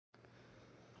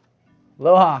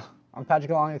Aloha, I'm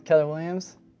Patrick along with Keller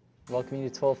Williams. Welcome you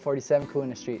to 1247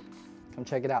 Kunna Street. Come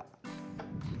check it out.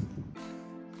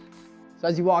 So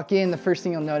as you walk in, the first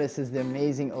thing you'll notice is the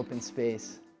amazing open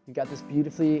space. You've got this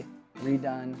beautifully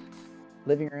redone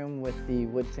living room with the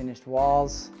wood finished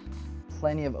walls,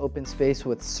 plenty of open space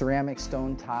with ceramic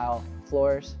stone tile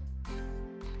floors.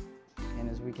 And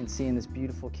as we can see in this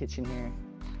beautiful kitchen here,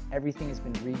 everything has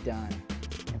been redone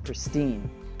and pristine.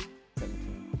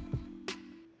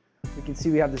 We can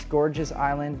see we have this gorgeous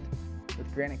island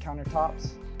with granite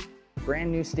countertops,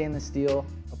 brand new stainless steel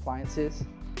appliances,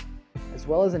 as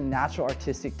well as a natural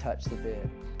artistic touch that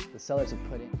the sellers have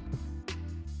put in.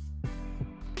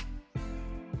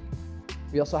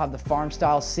 We also have the farm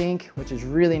style sink, which is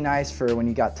really nice for when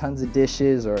you got tons of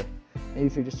dishes, or maybe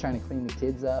if you're just trying to clean the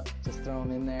kids up, just throw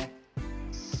them in there.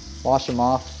 Wash them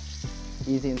off,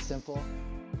 easy and simple.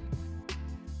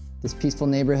 This peaceful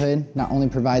neighborhood not only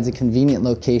provides a convenient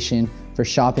location for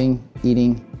shopping,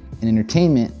 eating, and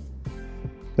entertainment,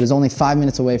 but is only 5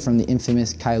 minutes away from the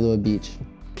infamous Kailua beach.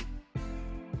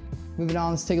 Moving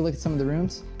on, let's take a look at some of the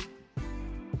rooms.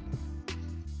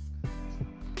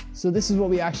 So this is what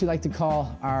we actually like to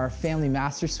call our family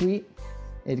master suite.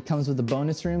 It comes with a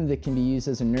bonus room that can be used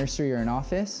as a nursery or an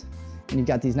office. And you've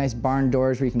got these nice barn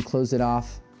doors where you can close it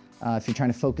off if you're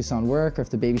trying to focus on work or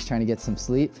if the baby's trying to get some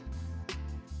sleep.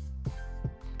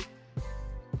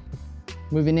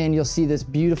 Moving in, you'll see this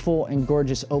beautiful and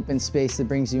gorgeous open space that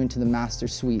brings you into the master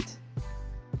suite.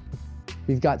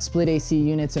 We've got split AC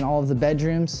units in all of the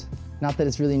bedrooms. Not that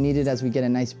it's really needed as we get a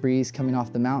nice breeze coming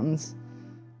off the mountains,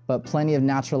 but plenty of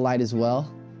natural light as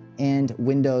well, and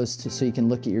windows so you can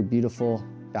look at your beautiful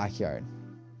backyard.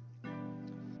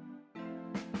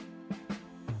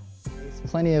 There's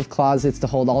plenty of closets to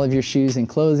hold all of your shoes and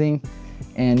clothing.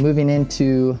 And moving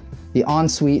into the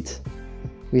ensuite,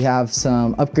 we have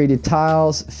some upgraded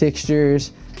tiles,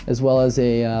 fixtures, as well as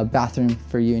a bathroom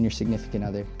for you and your significant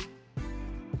other.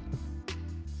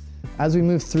 As we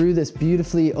move through this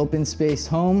beautifully open spaced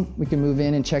home, we can move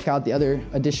in and check out the other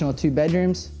additional 2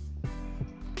 bedrooms.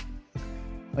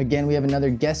 Again, we have another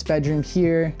guest bedroom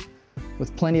here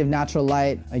with plenty of natural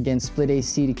light. Again, split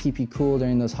AC to keep you cool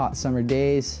during those hot summer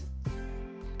days.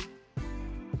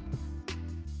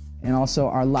 And also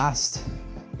our last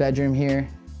bedroom here.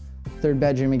 3rd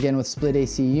bedroom, again with split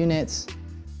AC units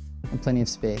and plenty of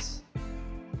space.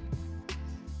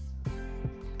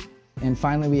 And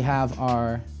finally, we have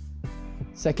our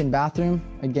 2nd bathroom,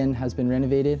 again has been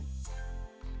renovated.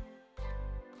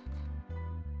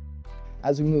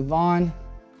 As we move on,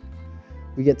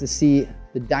 we get to see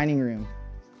the dining room,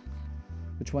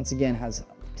 which once again has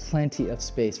plenty of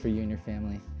space for you and your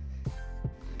family,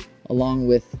 along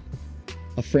with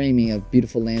a framing of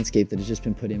beautiful landscape that has just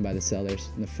been put in by the sellers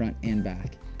in the front and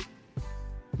back.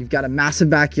 You've got a massive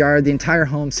backyard. The entire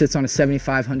home sits on a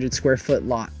 7,500 square foot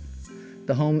lot.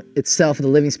 The home itself, the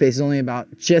living space, is only about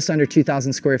just under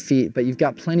 2,000 square feet, but you've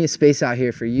got plenty of space out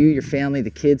here for you, your family,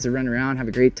 the kids to run around, have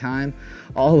a great time,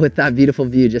 all with that beautiful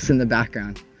view just in the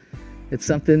background. It's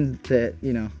something that,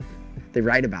 you know, they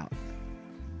write about.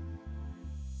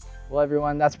 Well,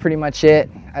 everyone, that's pretty much it.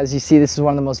 As you see, this is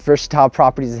one of the most versatile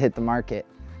properties that hit the market.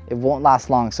 It won't last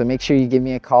long, so make sure you give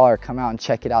me a call or come out and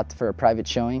check it out for a private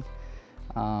showing.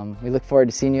 We look forward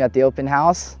to seeing you at the open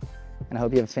house, and I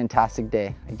hope you have a fantastic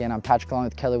day. Again, I'm Patrick along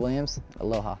with Keller Williams.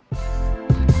 Aloha.